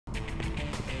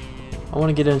I want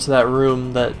to get into that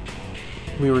room that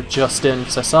we were just in,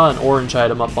 because I saw an orange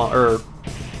item up on, or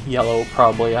yellow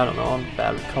probably, I don't know, I'm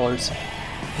bad with colors.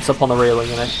 It's up on the railing,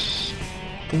 and I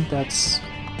think that's...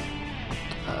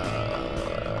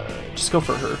 just go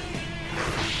for her.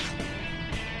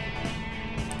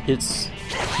 It's...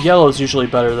 Yellow's usually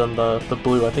better than the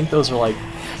blue. I think those are like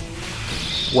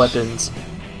weapons.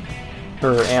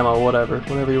 Or ammo, whatever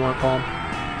you want to call them.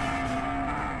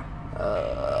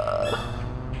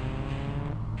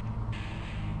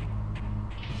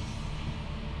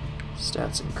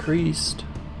 Stats increased.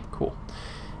 Cool.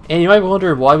 And you might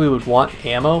wonder why we would want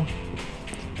ammo,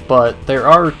 but there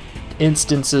are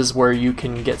instances where you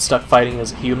can get stuck fighting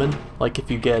as a human. Like if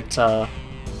you get,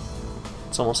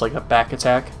 it's almost like a back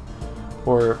attack,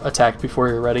 or attacked before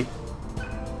you're ready.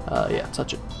 Yeah,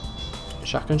 touch it.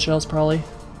 Shotgun shells, probably.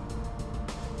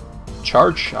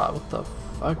 Charge shot, what the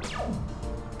fuck?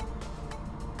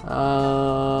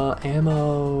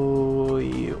 Ammo...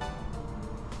 You.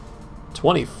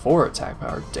 24 attack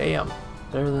power, damn.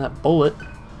 Better than that bullet.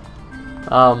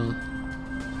 And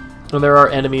there are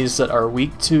enemies that are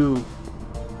weak to,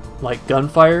 like,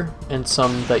 gunfire, and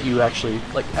some that you actually...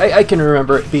 Like, I can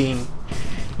remember it being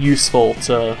useful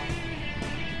to...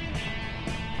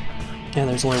 And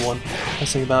there's only one. I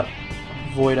was thinking about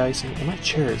void icing. And my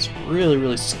chair is really,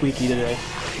 really squeaky today.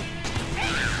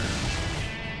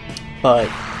 But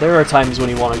there are times when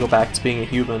you want to go back to being a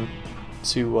human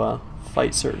to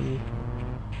fight certain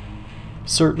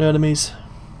enemies.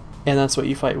 And that's what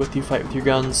you fight with. You fight with your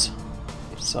guns.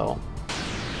 So,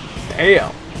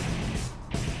 damn.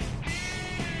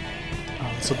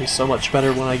 Oh, this will be so much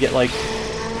better when I get like.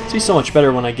 This will be so much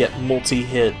better when I get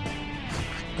multi-hit.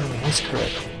 Oh, nice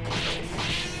crit.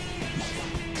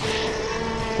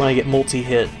 When I get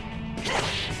multi-hit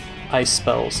ice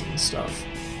spells and stuff.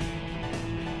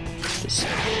 Just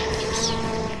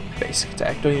basic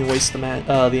attack. Don't even waste the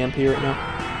MP right now.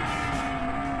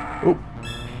 Oh,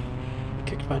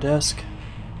 kicked my desk.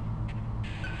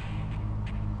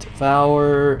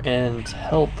 Devour and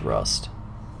health thrust.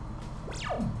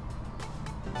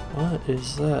 What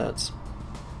is that?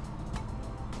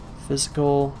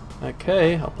 Physical.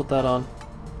 Okay, I'll put that on.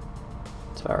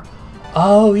 Devour.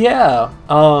 Oh yeah.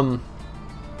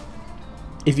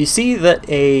 If you see that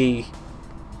a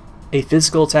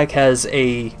physical attack has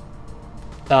a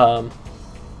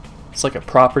it's like a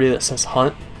property that says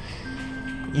hunt,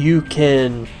 you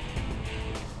can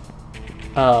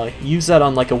use that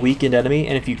on like a weakened enemy,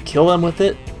 and if you kill them with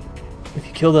it, if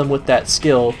you kill them with that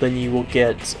skill, then you will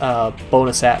get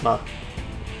bonus atma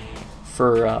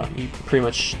for you pretty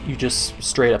much you just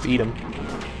straight up eat them.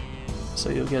 So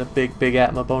you'll get a big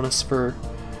atma bonus for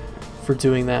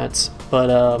doing that.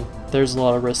 But there's a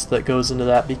lot of risk that goes into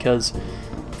that, because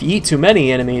if you eat too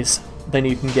many enemies, then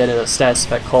you can get a status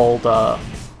effect called I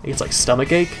think it's like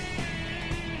stomach ache,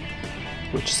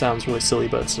 which sounds really silly,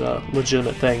 but it's a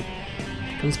legitimate thing.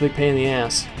 It's a big pain in the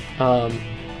ass,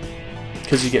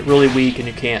 because you get really weak and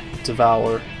you can't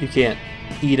devour, you can't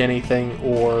eat anything,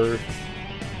 or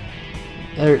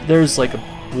there's like a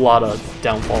lot of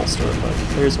downfalls to it, but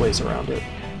there's ways around it.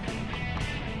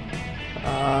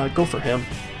 Go for him.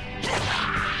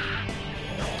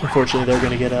 Unfortunately, they're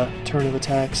going to get a turn of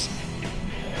attacks.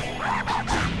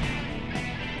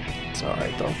 It's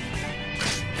alright, though.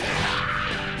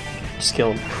 Just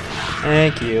kill him.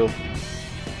 Thank you.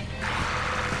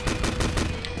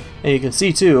 And you can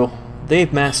see, too,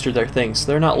 they've mastered their things, so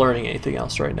they're not learning anything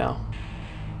else right now.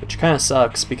 Which kind of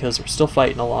sucks, because we're still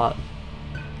fighting a lot.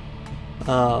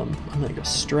 I'm going to go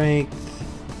strength.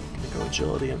 I'm going to go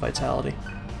agility and vitality.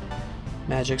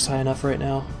 Magic's high enough right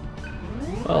now.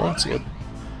 Well, that's good.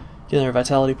 Get another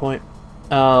vitality point.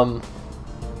 But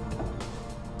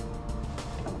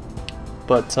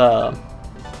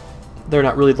they're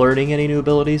not really learning any new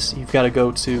abilities. You've got to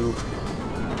go to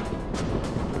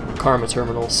Karma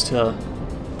terminals to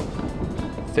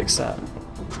fix that.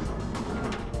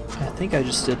 I think I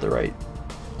just did the right...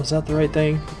 Was that the right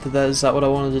thing? Is that what I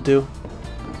wanted to do?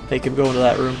 Make him go into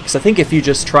that room? Because I think if you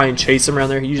just try and chase him around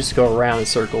there, you just go around in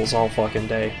circles all fucking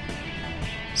day.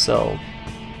 So,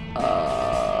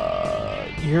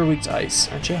 you're weak to ice,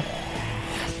 aren't you?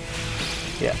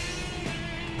 Yeah.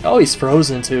 Oh, he's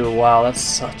frozen too. Wow, that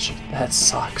sucks.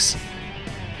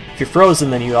 If you're frozen,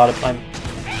 then you I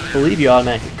believe you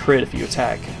automatically crit if you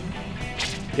attack.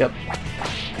 Yep.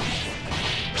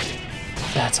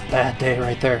 That's a bad day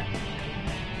right there.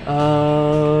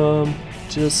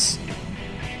 Just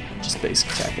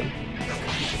basic attack him.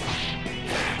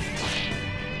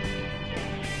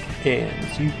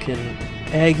 And you can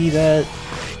Aggie that,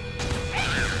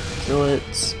 kill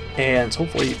it, and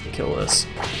hopefully you can kill this.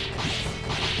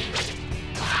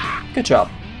 Good job.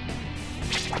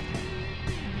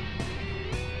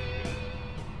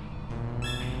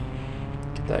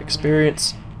 Get that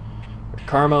experience. Or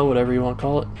karma, whatever you want to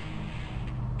call it.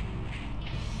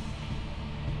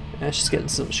 Yeah, she's getting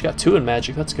some. She got 2 in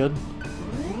magic. That's good.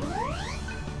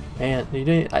 Man,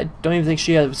 I don't even think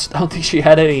she has. I don't think she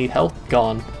had any health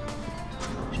gone.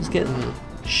 She's getting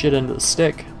shit into the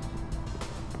stick.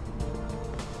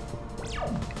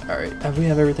 All right, have we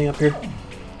have everything up here?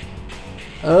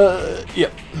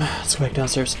 Yep. Let's go back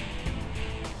downstairs.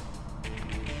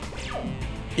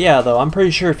 Yeah, though, I'm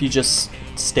pretty sure if you just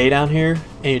stay down here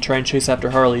and you try and chase after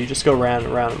Harley, you just go round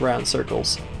and round and round in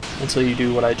circles until you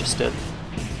do what I just did.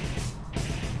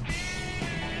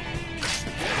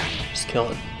 Just kill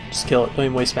it. Just kill it. Don't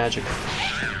even waste magic.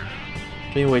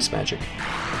 Don't even waste magic.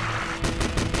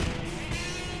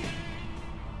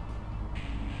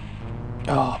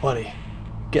 Oh, buddy.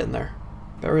 Getting there.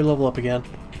 Better level up again.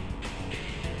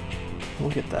 We'll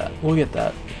get that. We'll get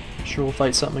that. Sure, we'll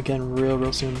fight something again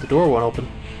real soon. The door won't open.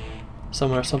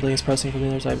 Somewhere something is pressing from the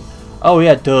other side. Oh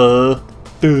yeah, duh.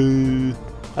 Duh.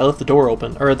 I left the door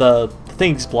open. Or the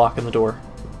thing's blocking the door.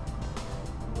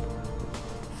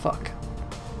 Fuck.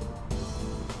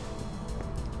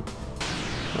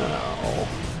 Oh.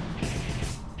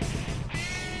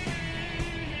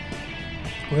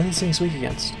 What are these things weak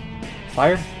against?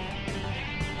 Fire?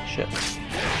 Shit.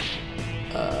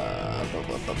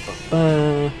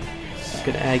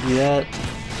 Gonna Aggie that.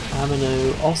 I'm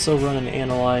gonna also run an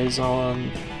analyze on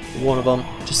one of them.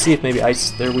 Just see if maybe ice.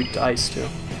 They're weak to ice too.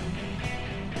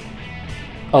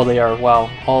 Oh, they are. Wow.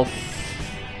 All.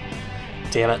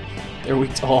 Damn it. They're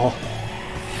weak to all.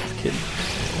 Kidding.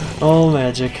 Oh,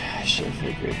 magic. I should have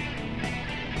figured.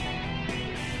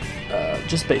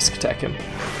 Just basic attack him.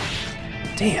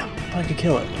 Damn. I could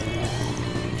kill it.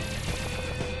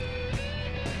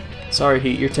 Sorry,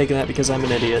 Heat. You're taking that because I'm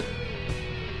an idiot.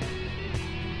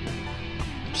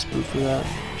 Just boot for that.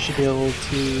 Should be able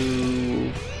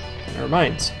to... Never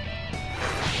mind.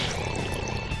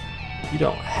 You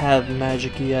don't have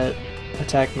magic yet.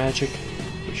 Attack magic.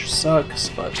 Which sucks,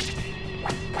 but...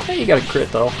 Hey, you got a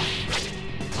crit, though.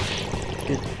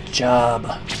 Good job.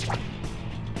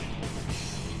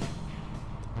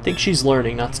 I think she's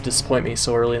learning not to disappoint me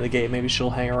so early in the game. Maybe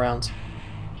she'll hang around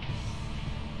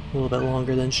a little bit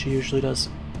longer than she usually does.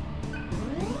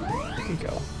 There you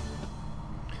go.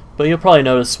 But you'll probably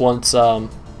notice once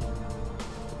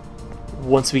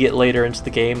once we get later into the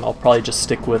game, I'll probably just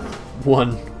stick with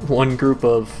one group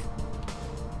of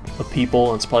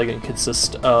people, and it's probably going to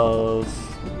consist of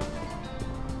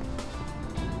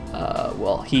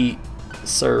well, Heat,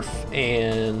 Surf,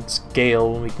 and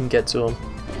Gale when we can get to him.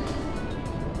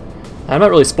 I'm not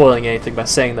really spoiling anything by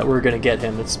saying that we're going to get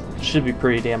him. It should be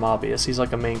pretty damn obvious. He's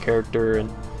like a main character,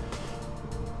 and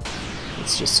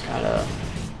it's just kind of...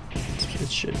 It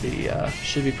should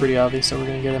be pretty obvious that we're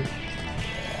going to get him.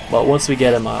 But once we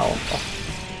get him, I'll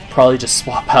probably just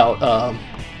swap out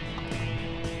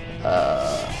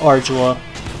Argela,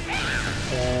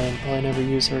 and probably never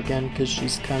use her again because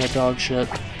she's kind of dog shit.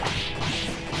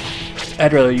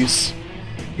 I'd rather use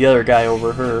the other guy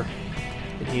over her,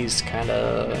 and he's kind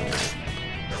of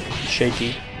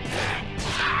shaky.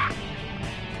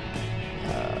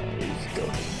 We could go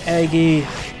with Aggie.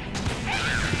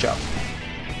 Good job.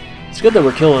 It's good that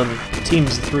we're killing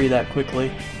teams of 3 that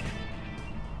quickly.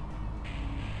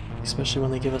 Especially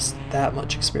when they give us that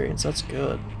much experience. That's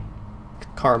good.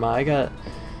 Karma, I got...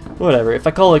 Whatever. If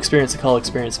I call it experience, I call it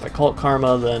experience. If I call it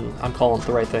karma, then I'm calling it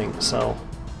the right thing. So...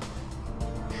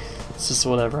 It's just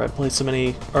whatever. I play so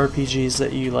many RPGs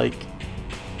that you, like...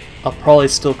 I'll probably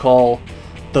still call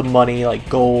the money, like,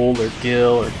 gold, or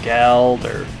gil, or gald,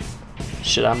 or...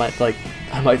 Shit, I might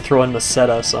throw in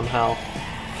Meseta somehow.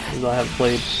 Because I haven't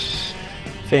played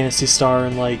Phantasy Star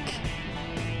in, like...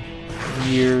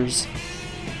 years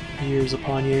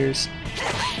upon years.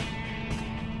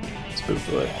 Let's move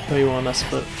through it. Don't even want to mess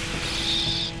with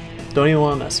it. Don't even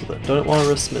want to mess with it. Don't want to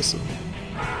risk missing.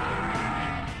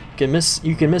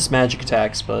 You can miss magic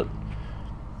attacks, but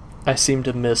I seem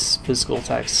to miss physical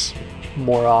attacks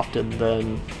more often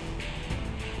than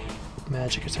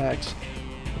magic attacks.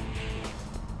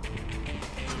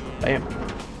 Bam.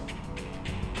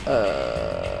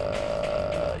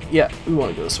 Yeah, we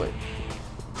want to go this way.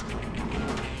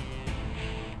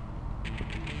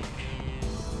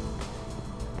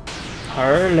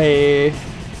 Harley,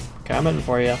 coming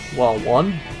for you. Well,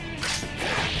 1.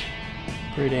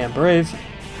 Pretty damn brave.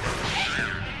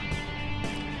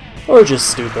 Or just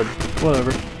stupid.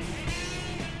 Whatever.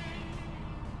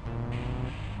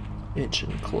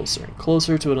 Inching closer and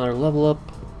closer to another level up.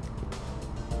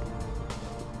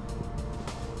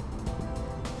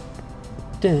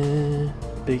 dun.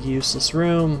 Big useless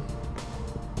room.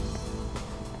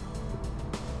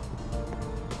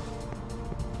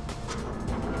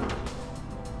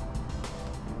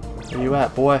 Where you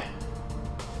at, boy?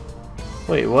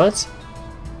 Wait, what?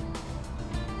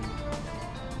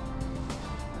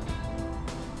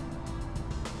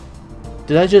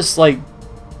 Did I just, like,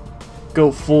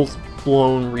 go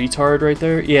full-blown retard right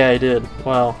there? Yeah, I did.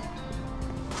 Wow.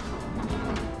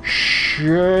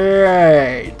 Shit!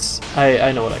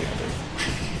 I know what I gotta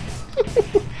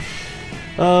do.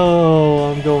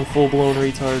 Oh, I'm going full-blown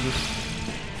retard.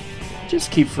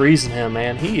 Just keep freezing him,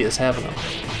 man. He is having a...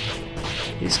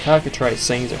 These cockatrice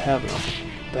things are having a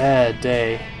bad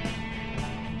day.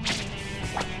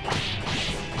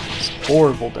 It's a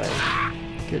horrible day.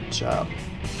 Good job.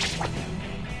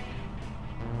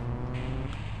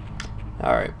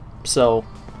 Alright, so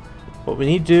what we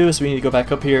need to do is we need to go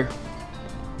back up here.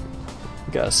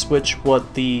 We gotta switch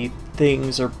what the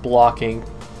things are blocking.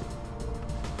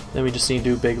 Then we just need to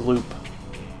do a big loop.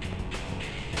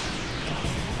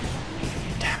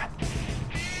 Damn it.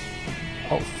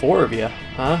 Oh, 4 of you,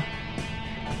 huh?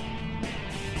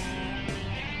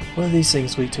 What are these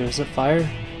things weak to? Is it fire?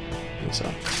 I think so.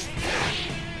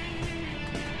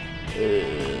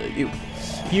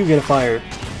 You get a fire.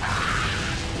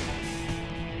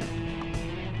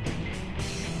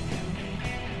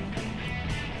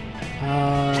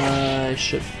 I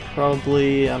should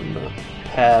probably... I'm gonna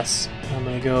pass. I'm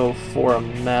gonna go for a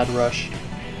mad rush.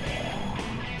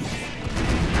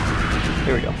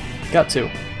 Here we go. Got 2.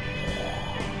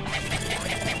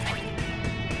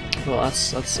 Well,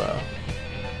 that's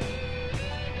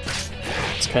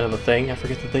kind of a thing. I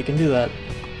forget that they can do that.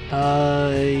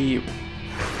 You.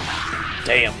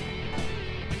 Damn.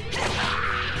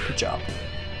 Good job.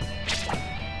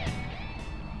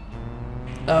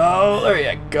 Oh, there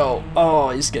you go.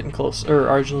 Oh, he's getting close. Or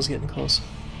Argela's getting close.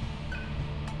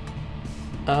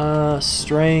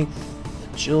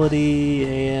 Strength, agility,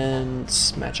 and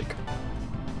magic.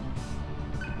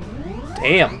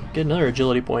 Damn, get another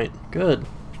agility point. Good.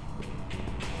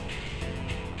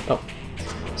 Oh.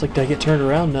 It's like, did I get turned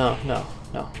around? No.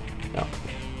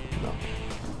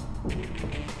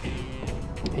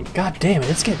 And god damn it,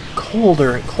 it's getting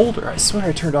colder and colder. I swear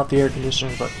I turned off the air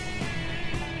conditioner, but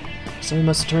somebody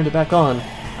must have turned it back on.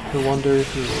 I wonder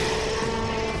who.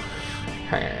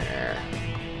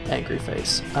 Angry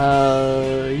face.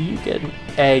 You get an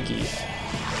Aggie.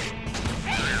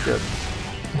 Good.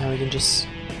 Now we can just...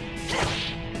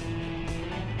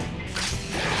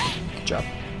 Good job.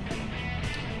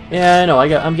 Yeah, I know,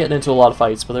 I'm getting into a lot of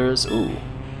fights, but there is... Ooh.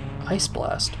 Ice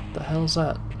Blast. What the hell is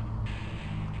that?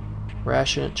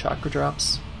 Ration, chakra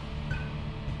drops.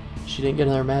 She didn't get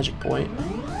another magic point.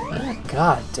 Oh,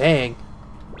 god dang.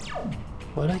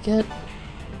 What did I get?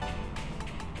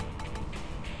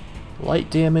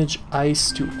 Light damage,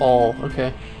 ice to all.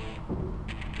 Okay.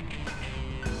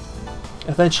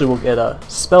 Eventually we'll get a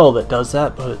spell that does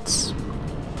that, but it's...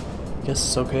 I guess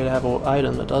it's okay to have an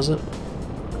item that does it.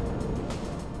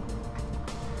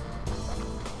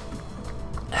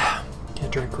 Get a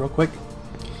drink real quick.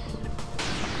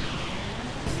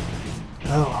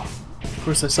 Oh. Of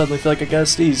course I suddenly feel like I gotta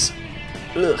sneeze.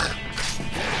 Ugh.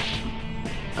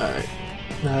 Alright.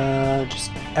 Just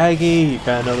Aggie, you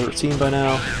kinda know the routine by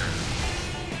now.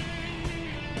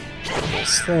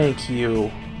 Yes, thank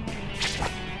you.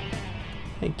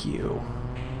 Thank you.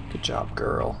 Good job,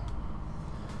 girl.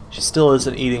 She still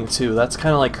isn't eating too. That's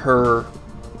kinda like her...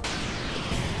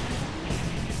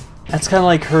 That's kinda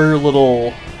like her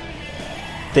little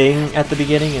thing at the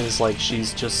beginning, is like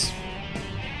she's just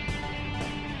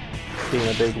being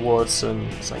a big wuss,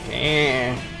 and it's like,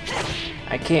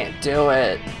 I can't do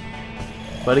it.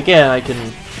 But again, I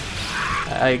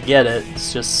get it.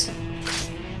 It's just,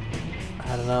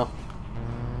 I don't know.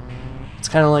 It's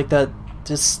kind of like that.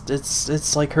 Just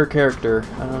it's like her character.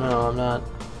 I don't know. I'm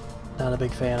not a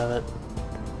big fan of it.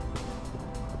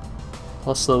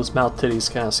 Plus, those mouth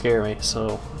titties kind of scare me.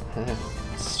 So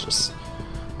it's just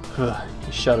you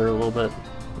shudder a little bit.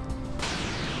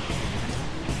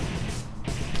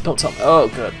 Don't tell me. Oh,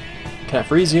 good. Can I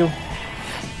freeze you?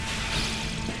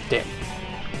 Damn.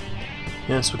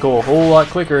 This would go a whole lot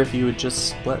quicker if you would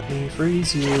just let me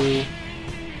freeze you.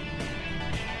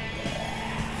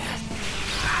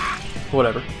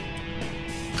 Whatever.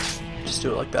 Just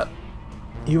do it like that.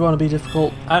 You want to be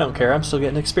difficult? I don't care. I'm still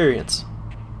getting experience.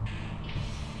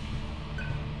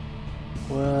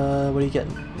 What are you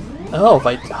getting? Oh,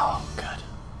 oh,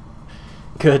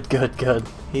 good. Good.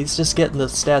 He's just getting the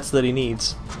stats that he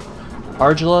needs.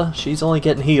 Argela, she's only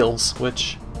getting heals,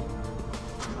 which...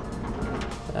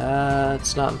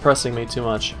 it's not impressing me too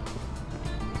much.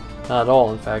 Not at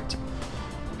all, in fact.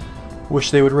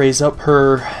 Wish they would raise up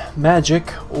her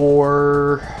magic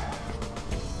or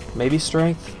maybe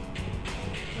strength.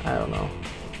 I don't know.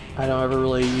 I don't ever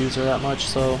really use her that much,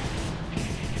 so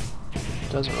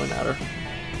it doesn't really matter,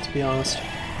 to be honest.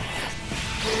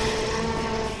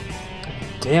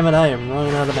 Damn it, I am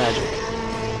running out of magic.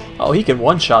 Oh, he can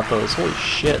one-shot those. Holy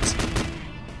shit.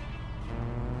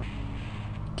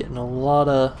 Getting a lot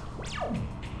of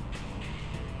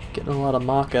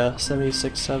Maka.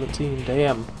 76-17.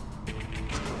 Damn.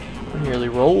 We're nearly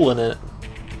rolling it.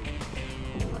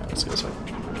 Alright, let's go this way.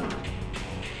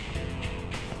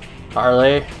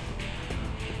 Harley,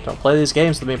 don't play these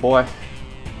games with me, boy.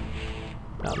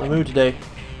 Not in the mood today.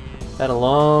 Had a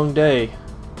long day.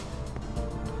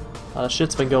 A lot of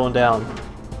shit's been going down.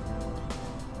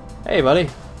 Hey, buddy.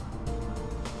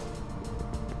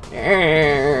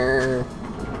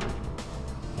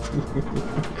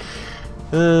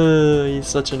 He's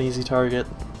such an easy target.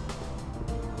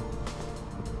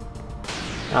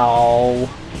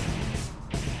 Oh.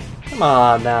 Come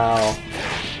on now.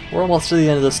 We're almost to the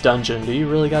end of this dungeon. Do you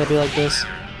really gotta be like this?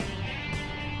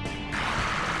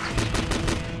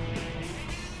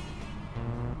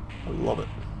 I love it.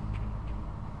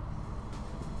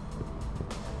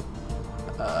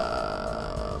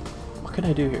 What can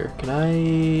I do here? Can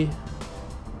I...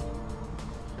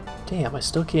 Damn, I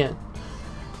still can't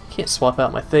swap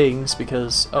out my things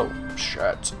because... Oh,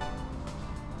 shit.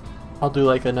 I'll do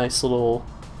like a nice little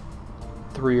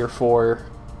 3 or 4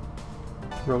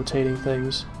 rotating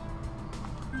things.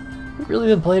 I've really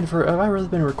been playing for... Have I really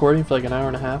been recording for like an hour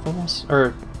and a half almost?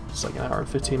 Or it's like an hour and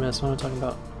 15 minutes. What am I talking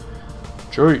about?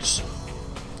 Jeez.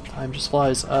 Time just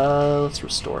flies. Let's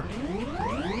restore.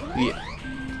 Yeah.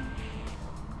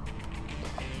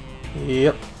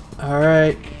 Yep.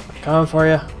 Alright. Coming for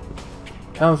you.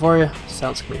 Coming for you.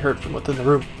 Sounds can be heard from within the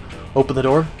room. Open the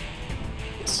door.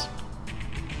 Yes.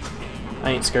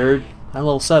 I ain't scared. I'm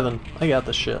level 7. I got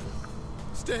this shit.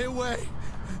 Stay away.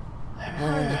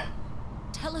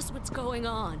 Tell us what's going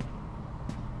on.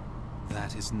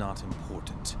 That is not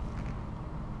important.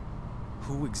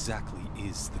 Who exactly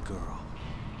is the girl?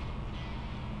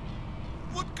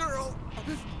 What girl?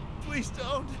 Please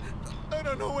don't. I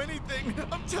don't know anything.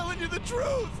 I'm telling you the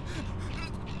truth.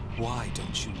 Why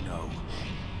don't you know?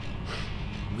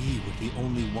 We were the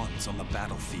only ones on the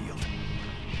battlefield.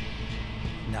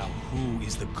 Now who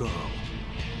is the girl?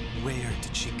 Where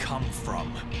did she come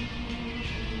from?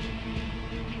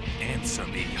 Answer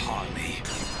me, Harley.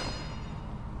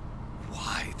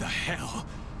 Why the hell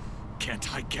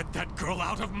can't I get that girl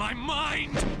out of my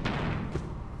mind?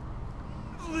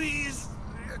 Please.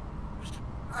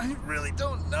 I really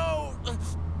don't know.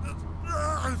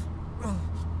 I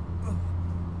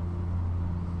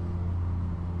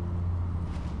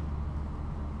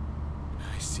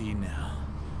see now.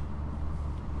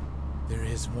 There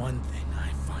is one thing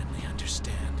I finally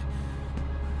understand.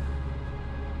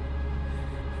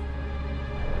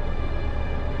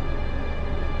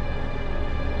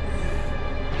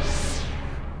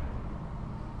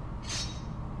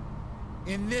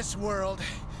 In this world,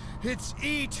 it's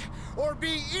eat or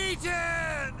be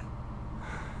eaten!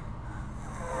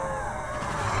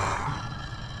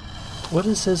 What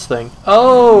is his thing?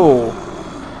 Oh!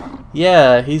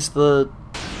 Yeah, he's the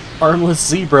armless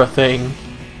zebra thing.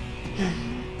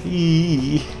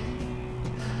 Eee.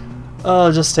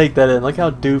 Oh, just take that in. Look how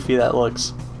doofy that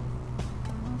looks.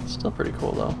 Still pretty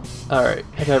cool though. Alright,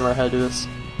 I gotta remember how to do this.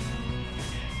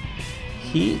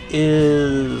 He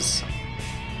is...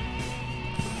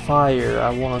 fire,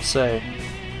 I want to say.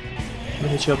 Let me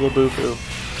hit you up with a boo-boo.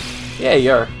 Yeah,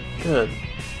 you are. Good.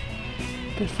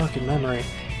 Good fucking memory.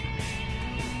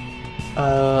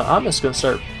 I'm just gonna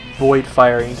start void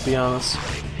firing, to be honest.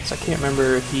 So I can't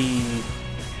remember if he...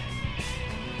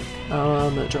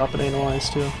 I'm gonna drop an analyze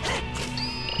too.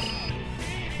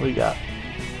 What do you got?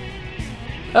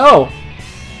 Oh!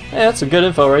 Hey, that's some good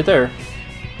info right there.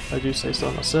 I do say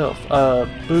so myself.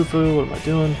 Boo-foo, what am I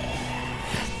doing?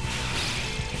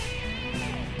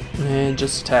 And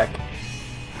just attack.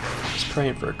 Just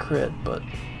praying for a crit, but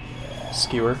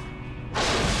skewer.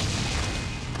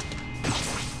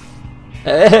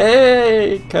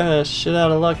 Hey, kind of shit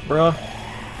out of luck, bro.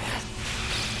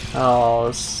 Oh,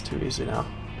 this is too easy now.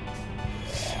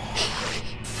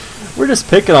 We're just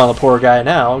picking on the poor guy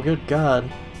now. Good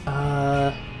God.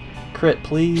 Crit,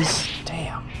 please.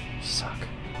 Damn, you suck.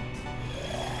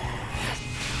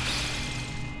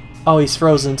 Oh, he's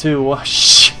frozen too. Oh,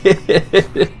 shit.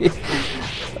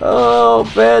 Oh,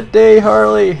 bad day,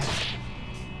 Harley.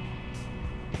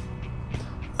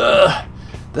 Ugh,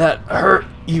 that hurt,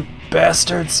 you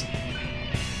bastards.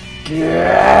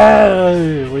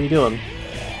 Yeah! What are you doing?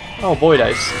 Oh, void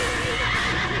ice.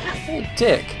 Hey,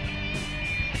 dick.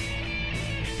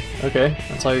 Okay,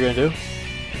 that's all you're gonna do?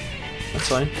 That's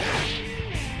fine.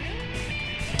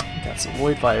 Got some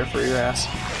void fire for your ass.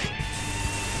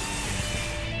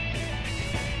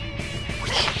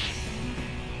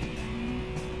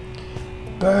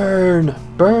 Burn!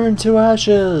 Burn to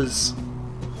ashes!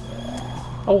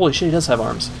 Oh, holy shit, he does have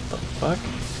arms. What the fuck?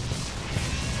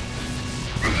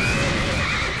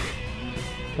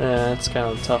 That's kind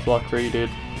of tough luck for you, dude.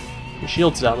 Your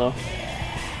shield's down, though.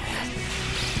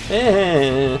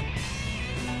 Eh.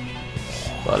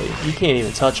 Buddy, you can't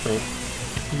even touch me.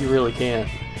 You really can't.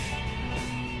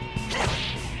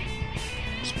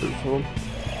 Spoof him.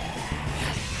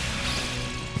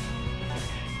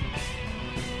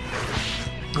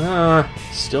 Ah,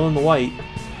 still in the white.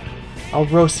 I'll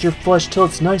roast your flesh till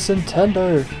it's nice and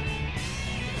tender.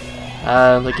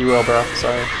 I don't think you will, bro.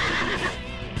 Sorry.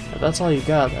 If that's all you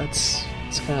got, it's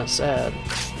kind of sad.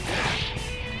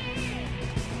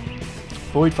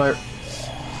 Void fire.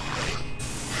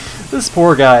 This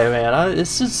poor guy, man.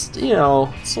 It's just, you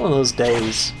know, it's one of those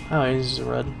days. Oh, he's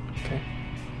red. Okay.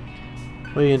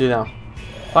 What are you gonna do now?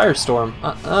 Firestorm.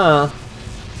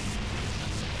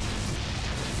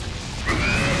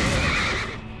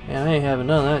 Yeah, I ain't having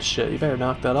none of that shit. You better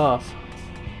knock that off.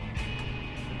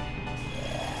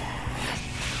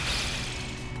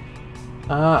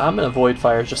 I'm gonna void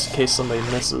fire just in case somebody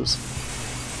misses.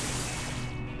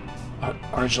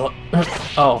 Argila.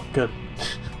 Oh, good.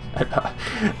 I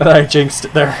thought I jinxed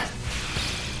it there.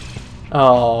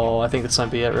 Oh, I think this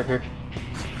might be it right here.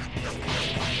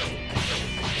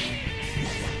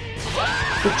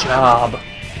 Good job.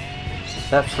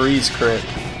 That freeze crit.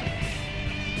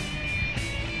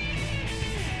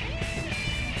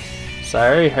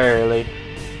 Sorry, Harley.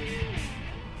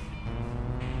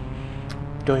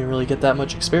 Don't even really get that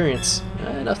much experience.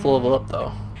 Enough to level up,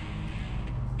 though.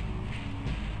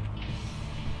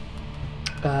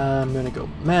 I'm gonna go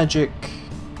magic,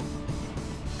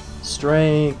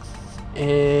 strength,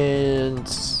 and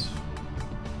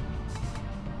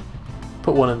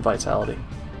put one in vitality.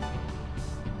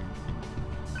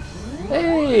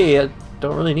 Hey, I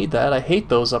don't really need that. I hate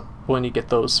those up when you get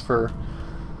those for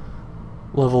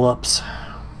level ups.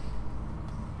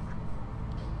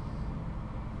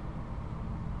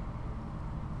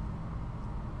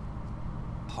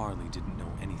 Harley didn't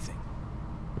know anything.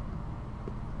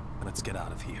 Let's get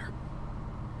out of here.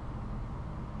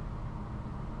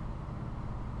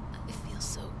 I feel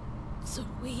so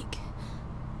weak.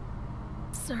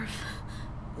 Surf,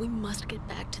 we must get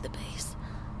back to the base.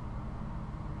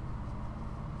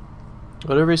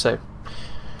 Whatever you say.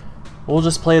 We'll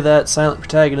just play that silent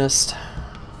protagonist.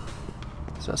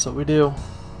 So that's what we do.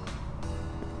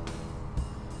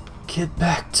 Get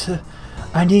back to...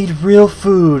 I need real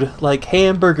food, like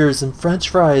hamburgers and french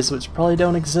fries, which probably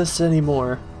don't exist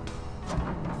anymore.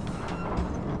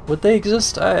 Would they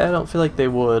exist? I don't feel like they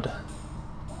would.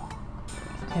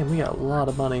 Damn, we got a lot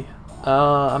of money.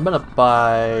 I'm gonna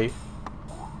buy...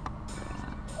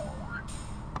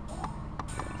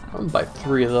 I'm gonna buy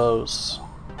 3 of those.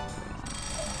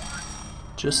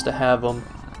 Just to have them.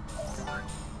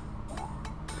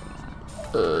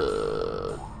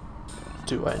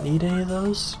 Do I need any of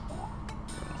those?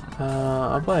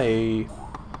 I'll buy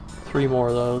 3 more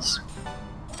of those.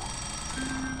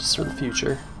 Just for the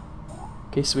future.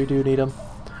 In case we do need them.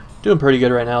 Doing pretty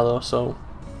good right now though, so...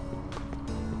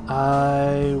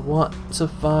 I want to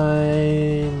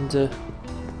find...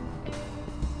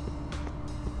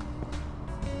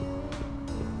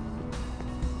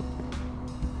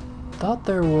 thought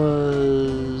there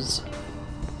was...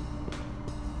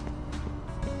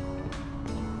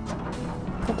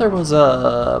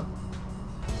 a...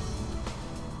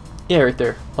 yeah, right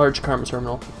there. Large karma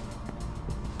terminal.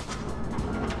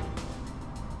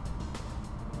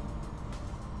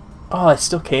 Oh, I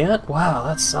still can't? Wow,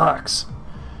 that sucks.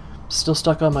 Still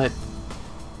stuck on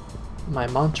my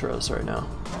mantras right now.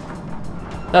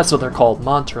 That's what they're called,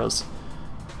 mantras.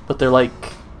 But they're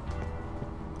like...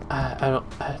 I don't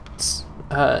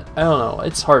know.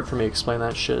 It's hard for me to explain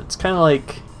that shit. It's kind of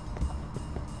like...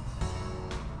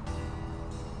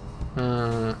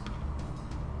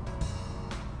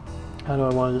 how do I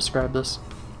want to describe this?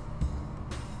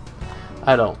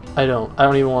 I don't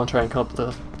even want to try and come up with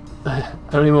a... I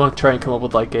don't even want to try and come up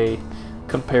with like a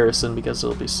comparison because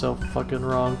it'll be so fucking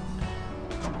wrong.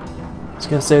 I was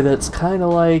gonna say that it's kind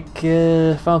of like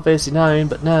Final Fantasy 9,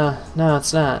 but nah,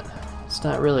 it's not. It's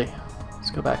not really.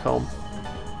 Let's go back home.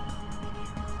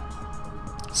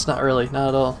 It's not really, not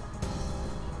at all.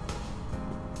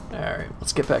 Alright,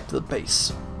 let's get back to the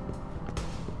base.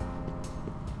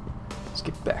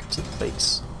 Let's get back to the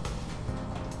base.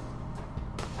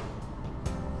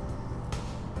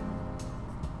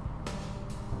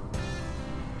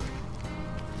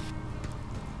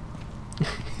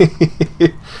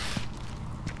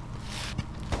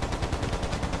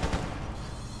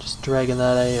 Just dragging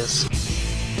that ass.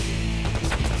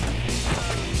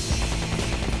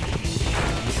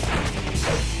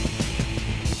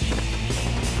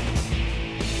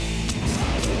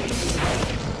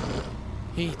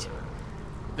 Heat.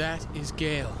 That is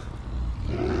Gale.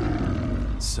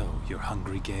 So, you're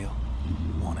hungry, Gale?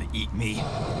 Wanna eat me?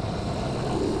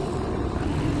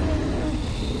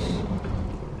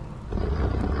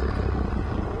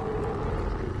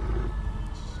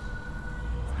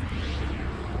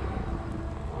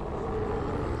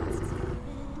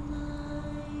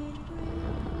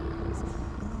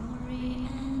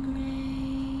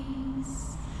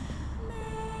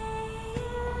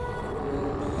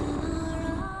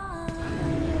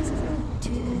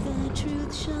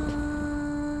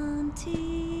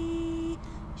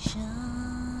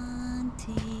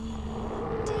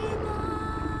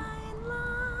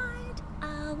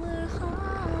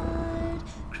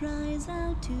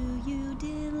 Out to you,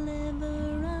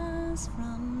 deliver us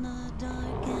from the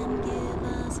dark and give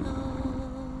us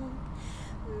hope.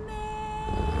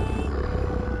 May you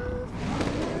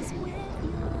fill us with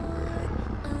your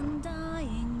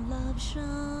undying love,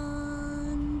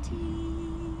 Shanti,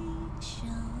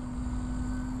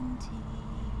 Shanti.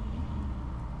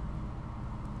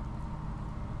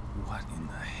 What in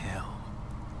the hell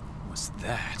was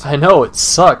that? I know, it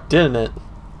sucked, didn't it?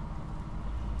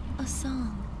 A song.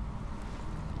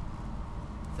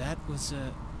 That was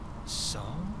a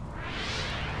song?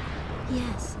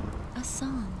 Yes, a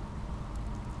song.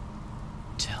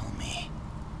 Tell me,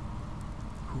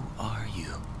 who are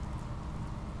you?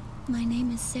 My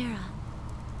name is Sarah.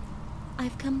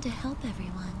 I've come to help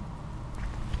everyone.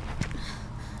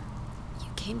 You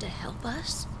came to help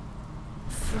us?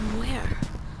 From where?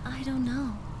 I don't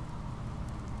know.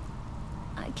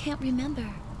 I can't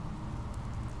remember.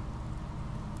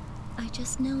 I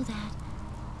just know that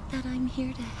I'm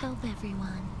here to help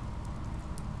everyone.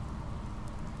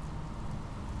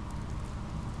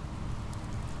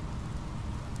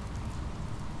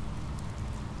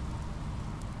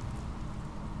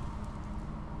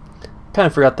 Kind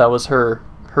of forgot that was her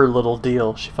little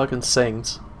deal. She fucking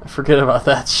sings. I forget about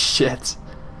that shit.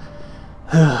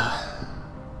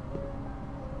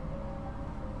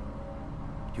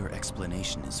 Your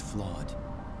explanation is flawed.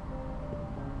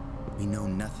 We know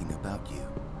nothing about you.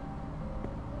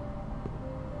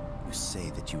 You say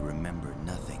that you remember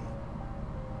nothing.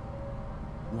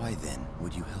 Why then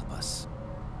would you help us?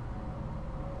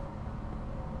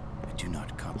 I do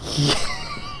not comprehend.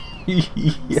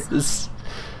 Yes.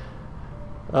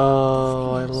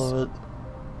 Oh, I love it.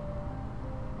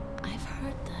 I've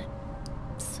heard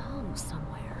that song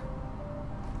somewhere.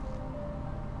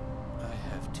 I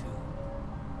have too.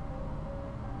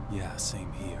 Yeah,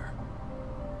 same here.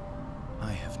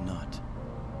 I have not.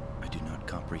 I do not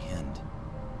comprehend.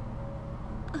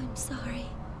 I'm sorry.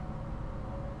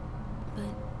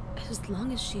 But as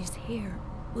long as she's here,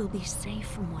 we'll be safe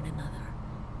from one another.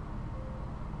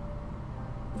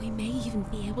 We may even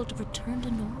be able to return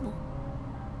to normal.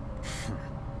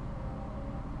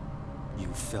 You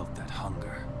felt that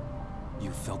hunger.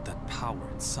 You felt that power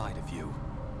inside of you.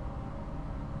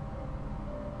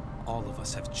 All of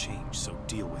us have changed, so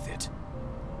deal with it.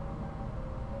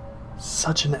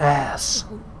 Such an ass.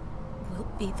 So, we'll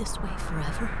be this way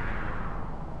forever?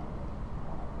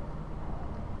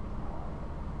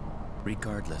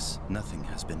 Regardless, nothing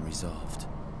has been resolved.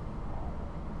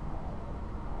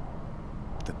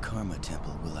 The Karma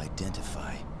Temple will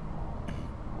identify.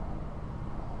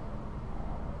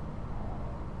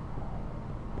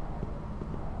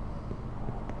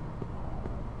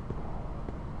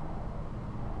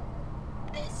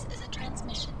 This is a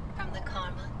transmission from the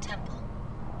Karma Temple.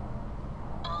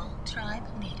 All tribe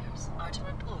leaders are to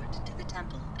report to the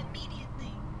temple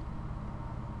immediately.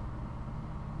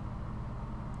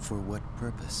 For what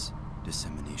purpose,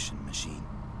 dissemination machine?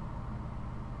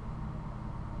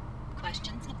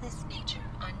 Questions of this nature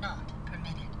are not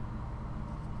permitted.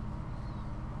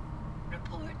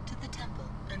 Report to the temple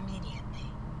immediately.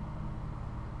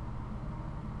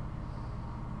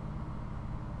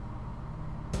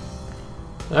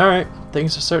 Alright,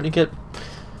 things are starting to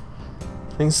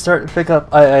pick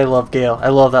up. I love Gale. I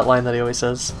love that line that he always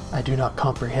says, I do not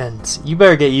comprehend. You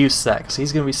better get used to that, because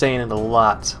he's going to be saying it a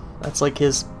lot. That's like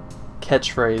his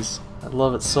catchphrase. I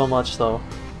love it so much, though.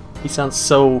 He sounds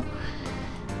so...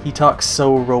 He talks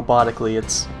so robotically.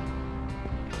 It's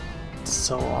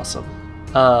so awesome.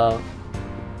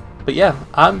 But yeah,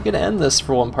 I'm gonna end this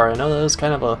for one part. I know that was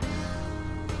kind of a.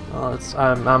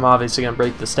 I'm obviously gonna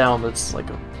break this down, but it's like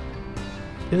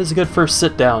it was a good first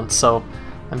sit down. So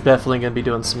I'm definitely gonna be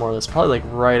doing some more of this. Probably like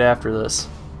right after this,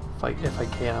 if I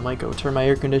can. I might go turn my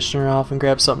air conditioner off and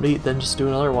grab something to eat, then just do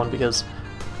another one because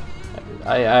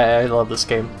I love this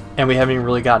game, and we haven't even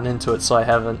really gotten into it, so I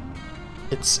haven't.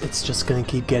 It's just gonna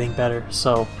keep getting better.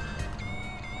 So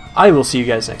I will see you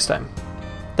guys next time.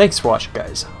 Thanks for watching,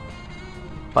 guys.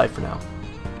 Bye for now.